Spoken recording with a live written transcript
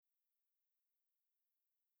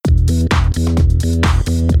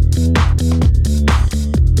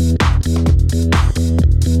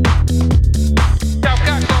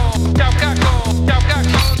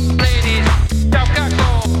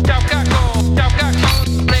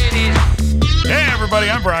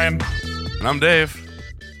everybody. I'm Brian. And I'm Dave.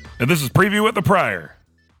 And this is Preview with the Prior,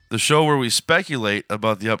 The show where we speculate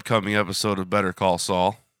about the upcoming episode of Better Call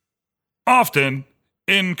Saul. often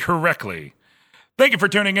incorrectly. Thank you for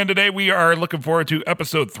tuning in today. We are looking forward to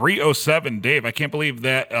episode 307. Dave, I can't believe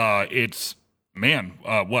that it's,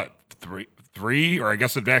 three? Or I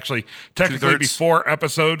guess it's actually technically be 4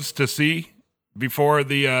 episodes to see before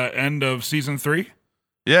the end of season 3.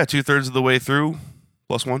 Yeah, 2/3 of the way through,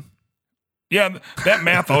 plus 1. Yeah, that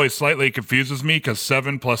math always slightly confuses me because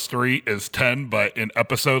 7 plus 3 is 10, but in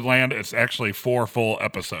episode land, it's actually 4 full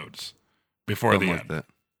episodes before Something the like end. that.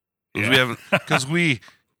 Yeah. Because we,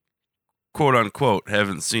 quote unquote,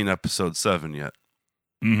 haven't seen episode 7 yet.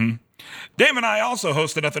 Mm-hmm. Dave and I also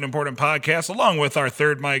host a Nothing Important podcast along with our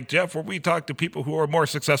third Mike, Jeff, where we talk to people who are more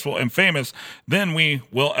successful and famous than we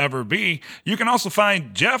will ever be. You can also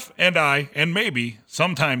find Jeff and I, and maybe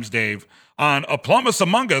sometimes Dave, on A Plumbus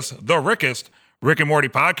Among Us, the Rickest Rick and Morty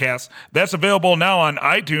podcast. That's available now on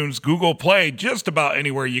iTunes, Google Play, just about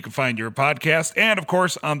anywhere you can find your podcast, and of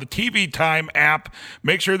course on the TV Time app.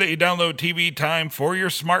 Make sure that you download TV Time for your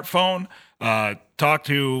smartphone. Talk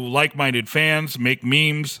to like-minded fans, make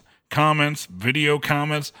memes, comments, video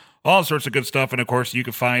comments, all sorts of good stuff. And of course, you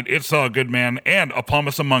can find It's All Good Man and A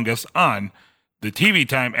Plumbus Among Us on the TV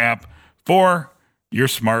Time app for your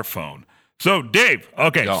smartphone. So Dave,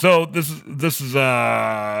 okay, Yeah. so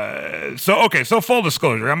so full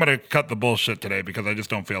disclosure, I'm going to cut the bullshit today because I just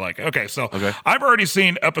don't feel like it. Okay, so I've already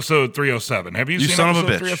seen episode 307. Have you seen son of a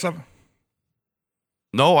episode bitch. 307?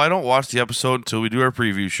 No, I don't watch the episode until we do our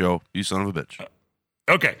preview show. You son of a bitch.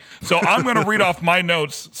 Okay, so I'm going to read off my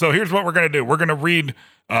notes. So here's what we're going to do. We're going to read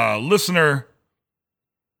listener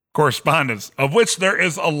correspondence, of which there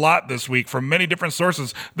is a lot this week from many different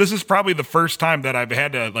sources. This is probably the first time that I've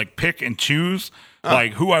had to pick and choose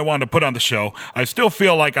who I want to put on the show. I still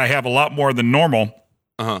feel like I have a lot more than normal.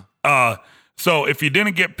 So if you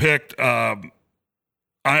didn't get picked,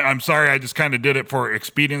 I'm sorry. I just kind of did it for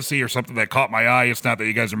expediency or something that caught my eye. It's not that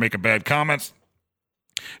you guys are making bad comments.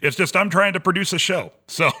 It's just I'm trying to produce a show,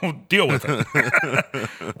 so deal with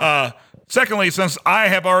it. Secondly, since I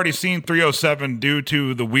have already seen 307 due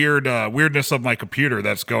to the weirdness of my computer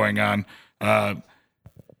that's going on,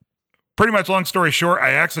 pretty much long story short,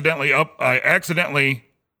 I accidentally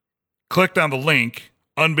clicked on the link,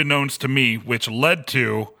 unbeknownst to me, which led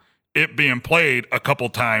to it being played a couple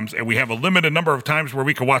times, and we have a limited number of times where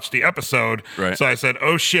we can watch the episode. Right. So I said,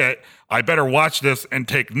 oh shit, I better watch this and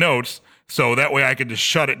take notes. So that way I can just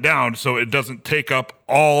shut it down so it doesn't take up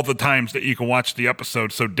all the times that you can watch the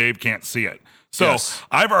episode so Dave can't see it. So Yes.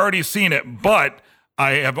 I've already seen it, but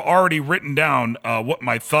I have already written down what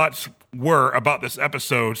my thoughts were about this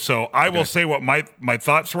episode. So I will say what my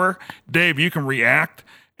thoughts were. Dave, you can react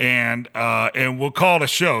and we'll call it a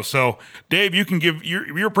show. So Dave, you can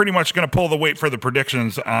you're pretty much going to pull the weight for the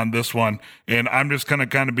predictions on this one. And I'm just going to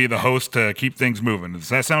kind of be the host to keep things moving. Does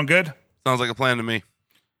that sound good? Sounds like a plan to me.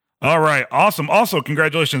 All right. Awesome. Also,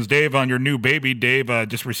 congratulations, Dave, on your new baby. Dave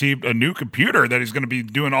just received a new computer that he's going to be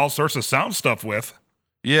doing all sorts of sound stuff with.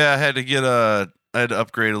 Yeah, I had to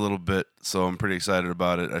upgrade a little bit, so I'm pretty excited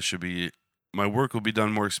about it. My work will be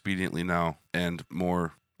done more expediently now, and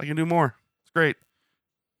I can do more. It's great.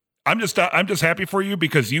 I'm just happy for you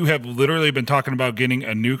because you have literally been talking about getting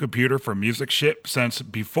a new computer for music shit since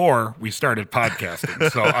before we started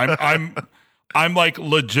podcasting. So I'm like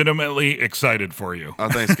legitimately excited for you. Oh,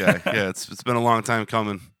 thanks, guy. Yeah, it's been a long time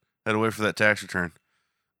coming. Had to wait for that tax return.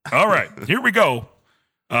 All right, here we go.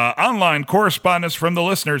 Online correspondence from the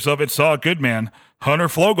listeners of It's All Good Man. Hunter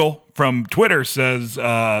Flogel from Twitter says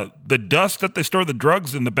the dust that they store the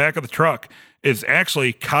drugs in the back of the truck is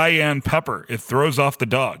actually cayenne pepper. It throws off the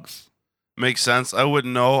dogs. Makes sense. I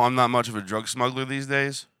wouldn't know. I'm not much of a drug smuggler these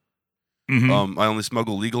days. Mm-hmm. I only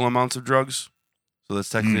smuggle legal amounts of drugs, so that's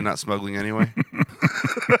technically not smuggling anyway.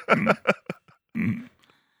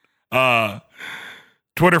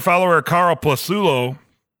 Twitter follower Carl Peluso.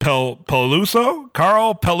 Carl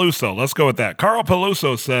Peluso. Let's go with that. Carl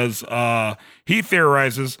Peluso says he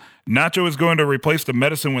theorizes Nacho is going to replace the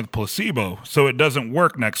medicine with placebo so it doesn't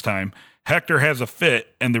work next time. Hector has a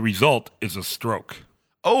fit and the result is a stroke.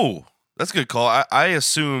 Oh, that's a good call. I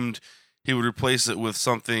assumed he would replace it with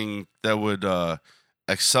something that would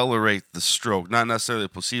accelerate the stroke. Not necessarily a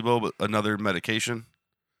placebo, but another medication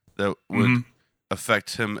that would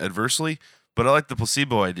affect him adversely. But I like the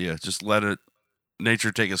placebo idea. Just let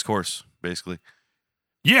nature take its course, basically.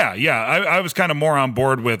 Yeah. I was kind of more on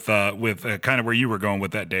board with kind of where you were going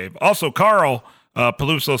with that, Dave. Also, Carl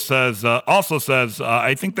Peluso says,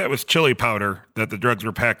 I think that was chili powder that the drugs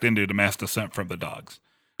were packed into to mask the scent from the dogs.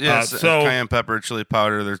 Yeah, so cayenne pepper, chili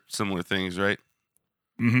powder, they're similar things, right?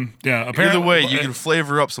 Mm-hmm. Yeah. Apparently, Either way, you can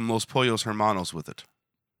flavor up some Los Pollos Hermanos with it.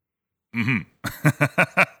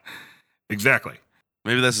 Mm-hmm. Exactly.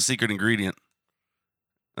 Maybe that's a secret ingredient.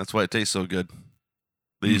 That's why it tastes so good.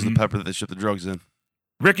 They use the pepper that they ship the drugs in.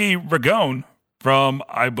 Ricky Ragone from,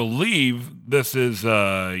 I believe this is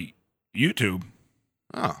YouTube.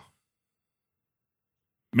 Oh.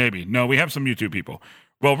 Maybe. No, we have some YouTube people.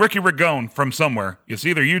 Well, Ricky Ragone from somewhere. It's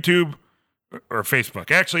either YouTube or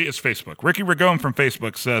Facebook. Actually, it's Facebook. Ricky Ragone from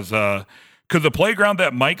Facebook says, could the playground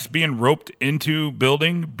that Mike's being roped into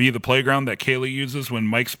building be the playground that Kaylee uses when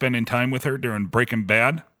Mike's spending time with her during Breaking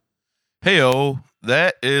Bad? Hey-oh,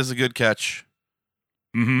 that is a good catch.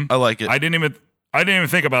 Mm-hmm. I like it. I didn't even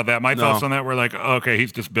think about that. My thoughts on that were like, okay,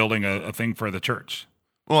 he's just building a thing for the church.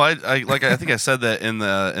 Well, I think I said that in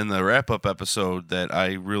the wrap-up episode that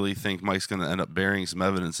I really think Mike's going to end up burying some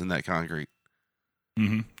evidence in that concrete.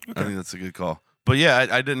 Mm-hmm. Okay. I think that's a good call. But yeah,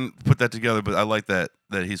 I didn't put that together, but I like that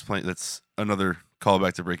he's playing. That's another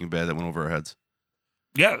callback to Breaking Bad that went over our heads.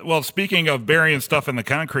 Yeah, well, speaking of burying stuff in the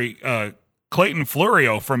concrete, Clayton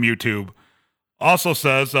Florio from YouTube also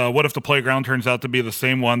says, what if the playground turns out to be the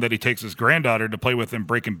same one that he takes his granddaughter to play with in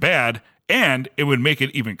Breaking Bad, and it would make it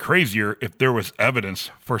even crazier if there was evidence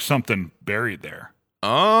for something buried there.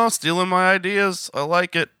 Oh, stealing my ideas. I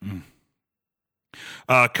like it.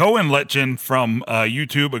 Cohen Letchin from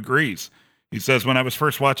YouTube agrees. He says, when I was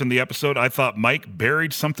first watching the episode, I thought Mike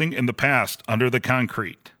buried something in the past under the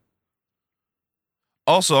concrete.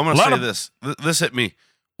 Also, I'm going to say this. This hit me.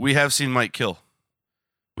 We have seen Mike kill.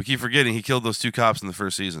 We keep forgetting he killed those 2 cops in the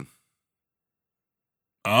first season.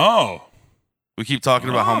 Oh. We keep talking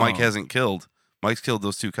about how Mike hasn't killed. Mike's killed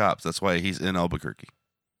those 2 cops. That's why he's in Albuquerque.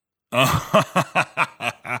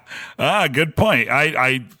 Good point.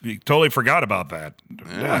 I totally forgot about that.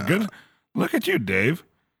 Yeah, good. Look at you, Dave.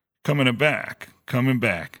 Coming back.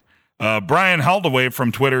 Brian Haldaway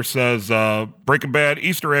from Twitter says, Breaking Bad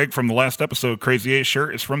Easter egg from the last episode, Crazy 8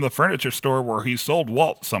 shirt is from the furniture store where he sold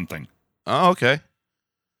Walt something. Oh, okay.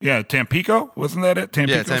 Yeah, Tampico? Wasn't that it?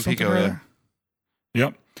 Tampico, yeah, Tampico, yeah.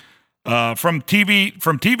 Yep. From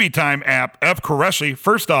TV Time app, F. Qureshi.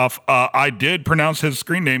 First off, I did pronounce his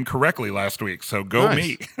screen name correctly last week, so go nice.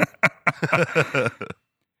 Me.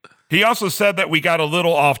 He also said that we got a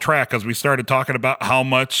little off track as we started talking about how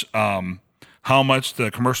much the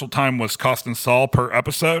commercial time was costing Saul per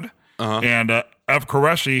episode. Uh-huh. And F.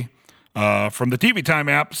 Qureshi from the TV Time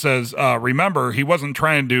app says, remember, he wasn't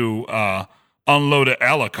trying to unload it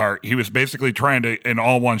a la carte. He was basically trying to, in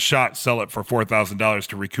all one shot, sell it for $4,000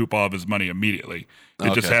 to recoup all of his money immediately.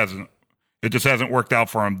 It just hasn't worked out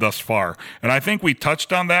for him thus far. And I think we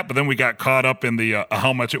touched on that, but then we got caught up in the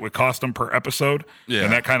how much it would cost him per episode. Yeah.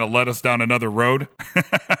 And that kind of led us down another road.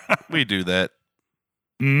 We do that.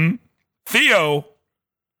 Mm-hmm. Theo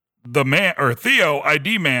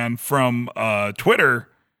ID Man from Twitter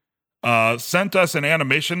sent us an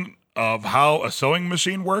animation of how a sewing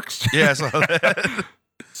machine works. Yeah, I saw that.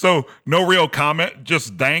 So no real comment,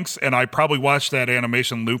 just thanks. And I probably watched that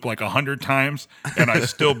animation loop like 100 times, and I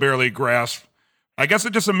still barely grasp. I guess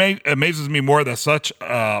it just amazes me more that such,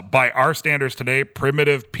 by our standards today,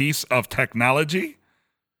 primitive piece of technology,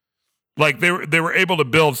 like they were able to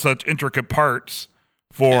build such intricate parts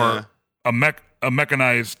for a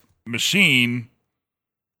mechanized machine,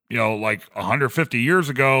 like 150 years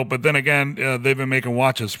ago. But then again, they've been making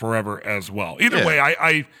watches forever as well. Either way,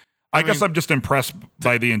 I guess I'm just impressed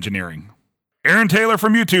by the engineering. Aaron Taylor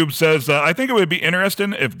from YouTube says, I think it would be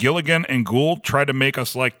interesting if Gilligan and Gould tried to make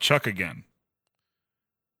us like Chuck again.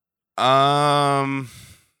 I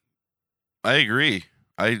agree.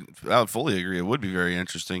 I would fully agree. It would be very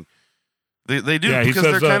interesting. They do,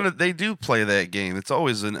 because they do play that game. It's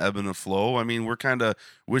always an ebb and a flow. I mean, we're kind of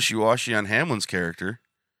wishy-washy on Hamlin's character.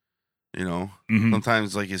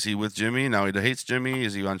 Sometimes, like, is he with Jimmy? Now he hates Jimmy.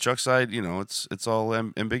 Is he on Chuck's side? It's all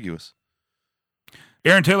ambiguous.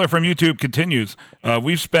 Aaron Taylor from YouTube continues,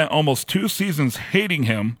 we've spent almost 2 seasons hating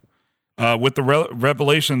him with the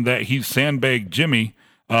revelation that he's sandbagged Jimmy.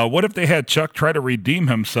 What if they had Chuck try to redeem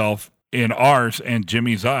himself in ours and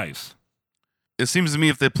Jimmy's eyes? It seems to me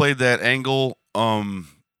if they played that angle,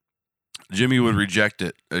 Jimmy would reject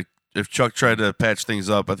it. If Chuck tried to patch things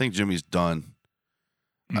up, I think Jimmy's done.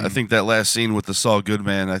 I think that last scene with the Saul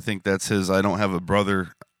Goodman, I think that's his I don't have a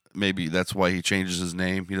brother. Maybe that's why he changes his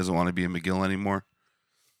name. He doesn't want to be a McGill anymore.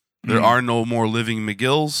 There are no more living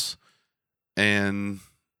McGills, and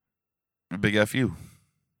a big FU.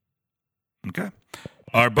 Okay.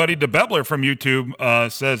 Our buddy DeBebler from YouTube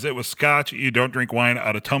says it was scotch. You don't drink wine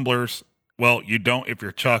out of tumblers. Well, you don't if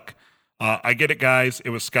you're Chuck. I get it, guys.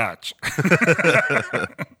 It was scotch.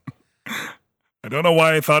 I don't know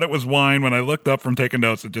why I thought it was wine. When I looked up from taking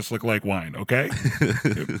notes, it just looked like wine. Okay.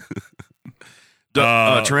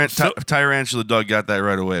 Tyrantula Doug got that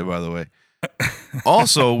right away, by the way.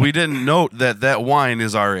 Also, we didn't note that wine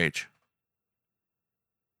is our age.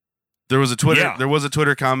 There was a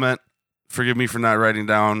Twitter comment. Forgive me for not writing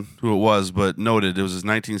down who it was, but noted it was his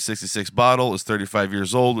 1966 bottle. It's 35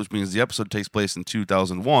 years old, which means the episode takes place in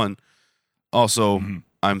 2001. Also,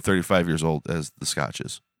 I'm 35 years old, as the Scotch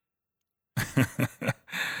is.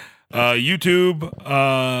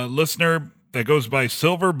 YouTube listener that goes by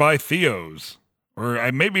Silver by Theos,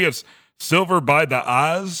 or maybe it's Silver by the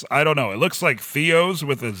Oz. I don't know. It looks like Theos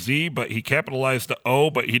with a Z, but he capitalized the O,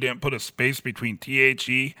 but he didn't put a space between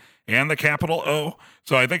THE and the capital O.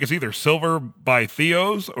 So I think it's either Silver by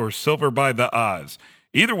Theos or Silver by the Oz.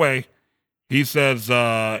 Either way, he says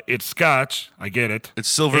it's Scotch. I get it. It's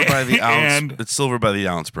silver by the ounce. It's silver by the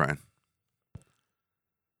ounce, Brian.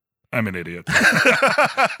 I'm an idiot.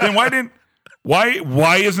 Then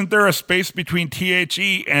why isn't there a space between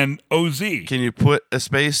THE and OZ? Can you put a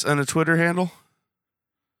space on a Twitter handle?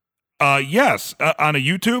 Yes, on a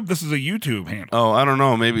YouTube. This is a YouTube handle. Oh, I don't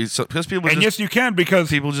know. Maybe because people. And yes, you can, because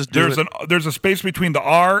people just do there's a space between the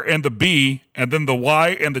R and the B, and then the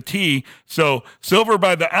Y and the T. So silver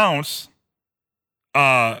by the ounce.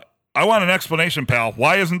 I want an explanation, pal.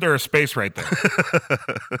 Why isn't there a space right there?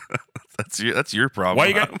 That's your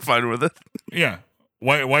problem. I'm fine with it. Yeah.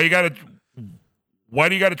 Why do you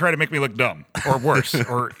got to try to make me look dumb, or worse,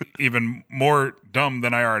 or even more dumb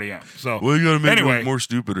than I already am? So you got to make me look more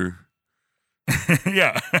stupider.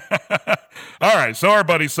 Yeah. All right. So our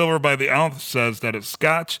buddy Silver by the Ounce says that it's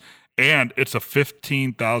Scotch and it's a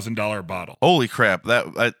 $15,000 bottle. Holy crap.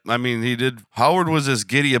 I mean, he did. Howard was as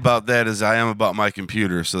giddy about that as I am about my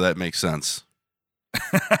computer. So that makes sense.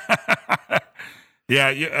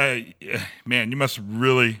 Yeah. Man, you must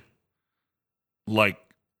really like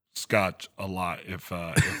Scotch a lot if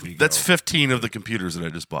we That's 15 of the computers that I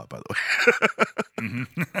just bought, by the way.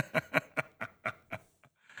 Mm-hmm.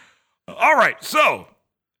 All right, so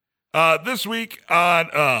this week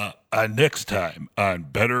on next time on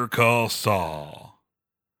Better Call Saul,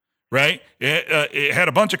 right? It had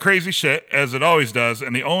a bunch of crazy shit, as it always does,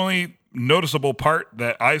 and the only noticeable part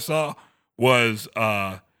that I saw was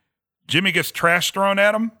Jimmy gets trash thrown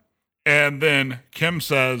at him, and then Kim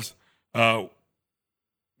says, "We're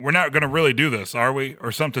not going to really do this, are we?"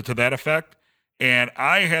 or something to that effect. And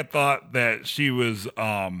I had thought that she was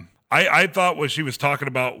I thought what she was talking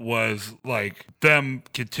about was like them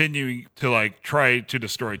continuing to like try to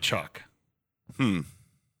destroy Chuck. I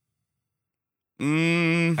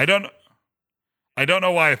don't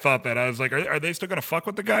know why I thought that. I was like, are they still going to fuck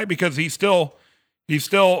with the guy? Because he's still he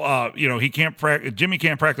can't Jimmy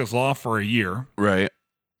can't practice law for a year. Right.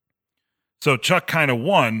 So Chuck kind of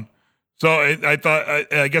won. So I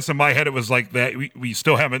thought, I guess in my head, it was like that. We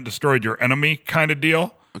still haven't destroyed your enemy kind of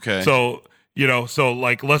deal. Okay. So,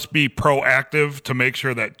 like, let's be proactive to make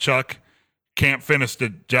sure that Chuck can't finish the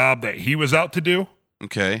job that he was out to do.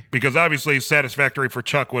 Okay. Because obviously satisfactory for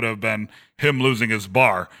Chuck would have been him losing his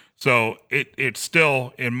bar. So it's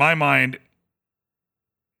still, in my mind,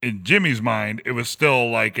 in Jimmy's mind, it was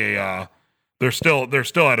still like they're still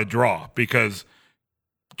at a draw because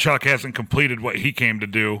Chuck hasn't completed what he came to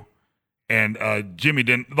do. And Jimmy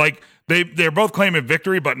didn't. Like, they're both claiming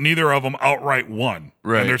victory, but neither of them outright won.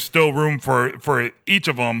 Right. And there's still room for each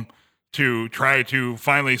of them to try to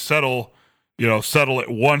finally settle it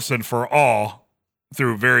once and for all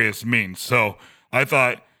through various means. So I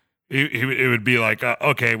thought it would be like,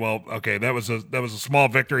 okay, that was a small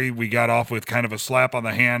victory. We got off with kind of a slap on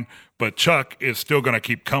the hand, but Chuck is still going to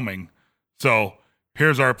keep coming. So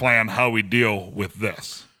here's our plan, how we deal with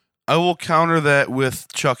this. I will counter that with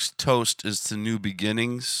Chuck's toast is to new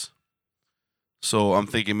beginnings. So I'm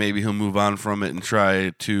thinking maybe he'll move on from it and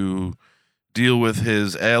try to deal with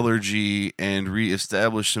his allergy and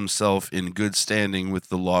reestablish himself in good standing with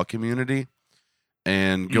the law community.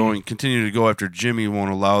 And continue to go after Jimmy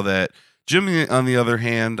won't allow that. Jimmy, on the other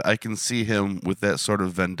hand, I can see him with that sort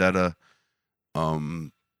of vendetta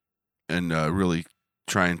and really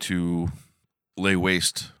trying to lay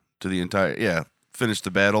waste to the entire, finish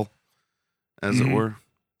the battle, as it were.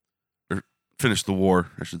 Or finish the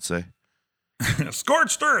war, I should say.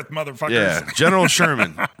 Scorched earth, motherfuckers. Yeah, General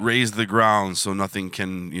Sherman raised the ground so nothing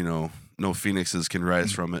can, no phoenixes can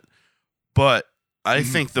rise from it. But I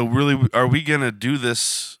think are we going to do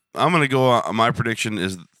this? I'm going to go, my prediction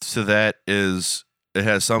is it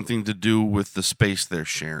has something to do with the space they're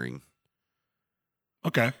sharing.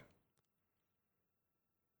 Okay.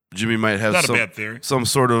 Jimmy might have Not a bad theory. some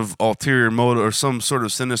sort of ulterior motive or some sort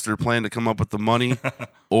of sinister plan to come up with the money,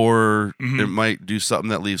 or it might do something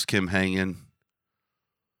that leaves Kim hanging.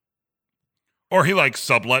 Or he like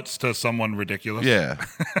sublets to someone ridiculous. Yeah.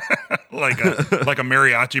 like a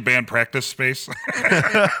mariachi band practice space.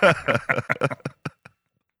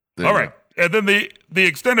 All right. And then the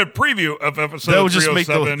extended preview of episode that would just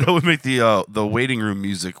 307. that would make the waiting room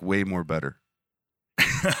music way more better.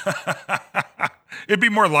 It'd be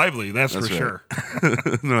more lively, that's for right. sure.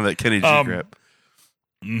 None of that Kenny G crap.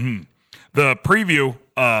 Mm-hmm. The preview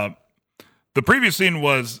scene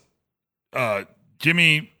was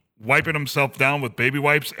Jimmy wiping himself down with baby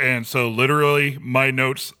wipes, and so literally my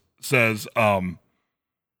notes says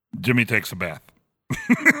Jimmy takes a bath.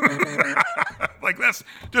 Like that's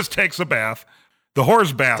just takes a bath. The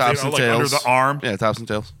horse bath, Tops and like tails. under the arm. Yeah, tops and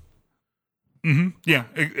tails. Mm-hmm. Yeah,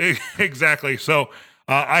 exactly. So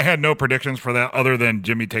I had no predictions for that other than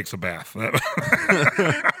Jimmy takes a bath.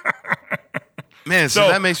 Man, so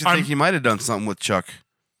that makes you think he might have done something with Chuck.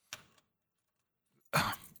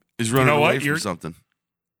 He's running away from something.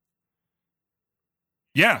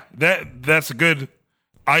 Yeah, that's a good.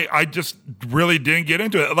 I just really didn't get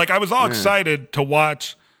into it. Like I was all excited to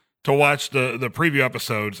watch the preview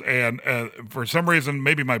episodes, and for some reason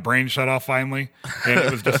maybe my brain shut off finally, and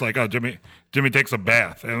it was just like, oh, Jimmy takes a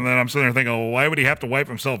bath, and then I'm sitting there thinking, well, why would he have to wipe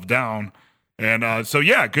himself down? And so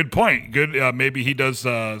yeah, good point. Good, maybe he does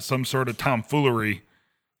some sort of tomfoolery,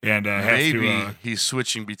 and maybe he's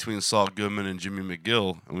switching between Saul Goodman and Jimmy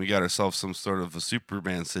McGill, and we got ourselves some sort of a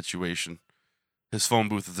Superman situation. His phone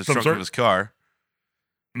booth is the trunk of his car.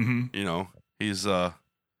 Mm-hmm. You know, he's I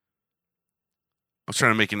was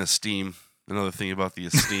trying to make an esteem, another thing about the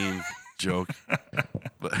esteem joke,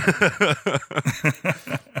 but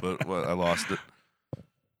I lost it.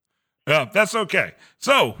 Yeah, that's okay.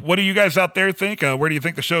 So, what do you guys out there think? Where do you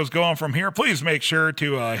think the show's going from here? Please make sure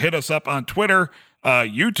to hit us up on Twitter,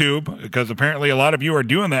 YouTube, because apparently a lot of you are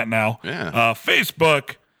doing that now. Yeah.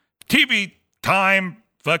 Facebook, TV Time,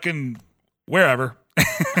 fucking wherever.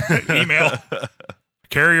 Email.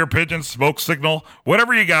 Carrier pigeon, smoke signal,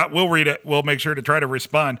 whatever you got, we'll read it. We'll make sure to try to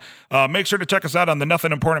respond. Make sure to check us out on the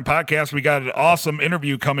Nothing Important podcast. We got an awesome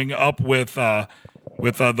interview coming up with the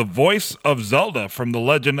voice of Zelda from The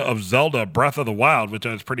Legend of Zelda: Breath of the Wild, which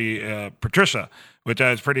I was Patricia, which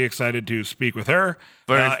I was pretty excited to speak with her.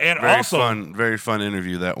 Very fun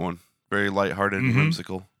interview, that one. Very lighthearted and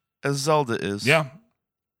whimsical, as Zelda is. Yeah.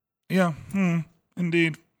 Yeah.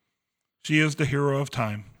 Indeed. She is the hero of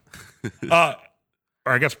time.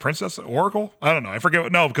 Or I guess Princess Oracle? I don't know. I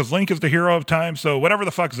forget. No, because Link is the hero of time. So whatever the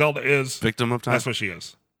fuck Zelda is. Victim of time? That's what she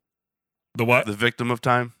is. The what? The victim of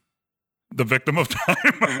time? The victim of time.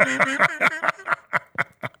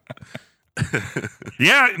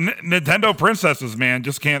 Yeah, Nintendo princesses, man,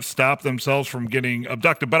 just can't stop themselves from getting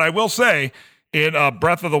abducted. But I will say, in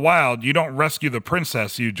Breath of the Wild, you don't rescue the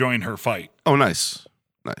princess, you join her fight. Oh, nice.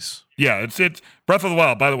 Nice. Yeah, it's Breath of the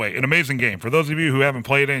Wild, by the way, an amazing game. For those of you who haven't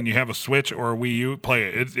played it and you have a Switch or a Wii U, play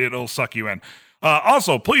it. It'll suck you in.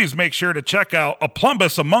 Also, please make sure to check out A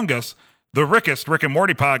Plumbus Among Us, the Rick and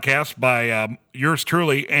Morty podcast by yours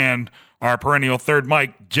truly and our perennial third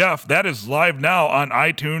mic, Jeff. That is live now on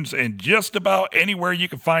iTunes and just about anywhere you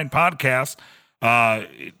can find podcasts.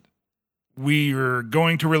 We are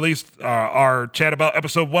going to release our chat about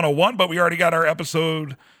episode 101, but we already got our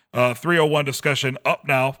episode 301 discussion up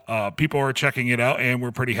now. People are checking it out, and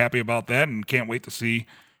we're pretty happy about that and can't wait to see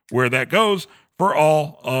where that goes for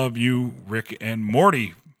all of you Rick and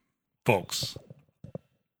Morty folks.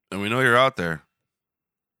 And we know you're out there.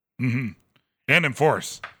 Mm-hmm. And in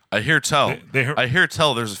force. I hear tell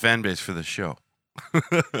there's a fan base for this show.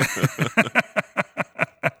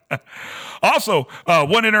 Also,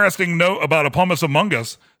 one interesting note about A Plumbus Among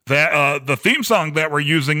Us, that the theme song that we're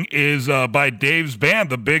using is by Dave's band,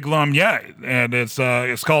 The Big Lum Yet, and it's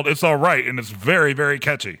called It's All Right, and it's very, very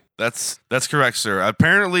catchy. That's correct, sir.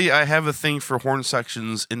 Apparently, I have a thing for horn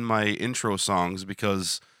sections in my intro songs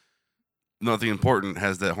because Nothing Important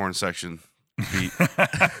has that horn section beat.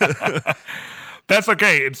 That's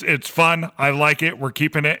okay. It's fun. I like it. We're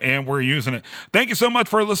keeping it and we're using it. Thank you so much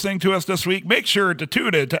for listening to us this week. Make sure to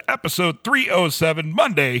tune in to episode 307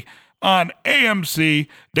 Monday on AMC.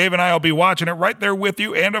 Dave and I will be watching it right there with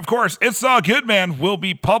you. And of course, It's All Good, Man will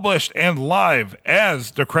be published and live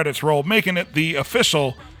as the credits roll, making it the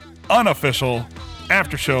official, unofficial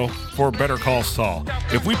after show for Better Call Saul.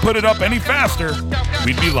 If we put it up any faster,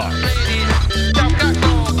 we'd be live.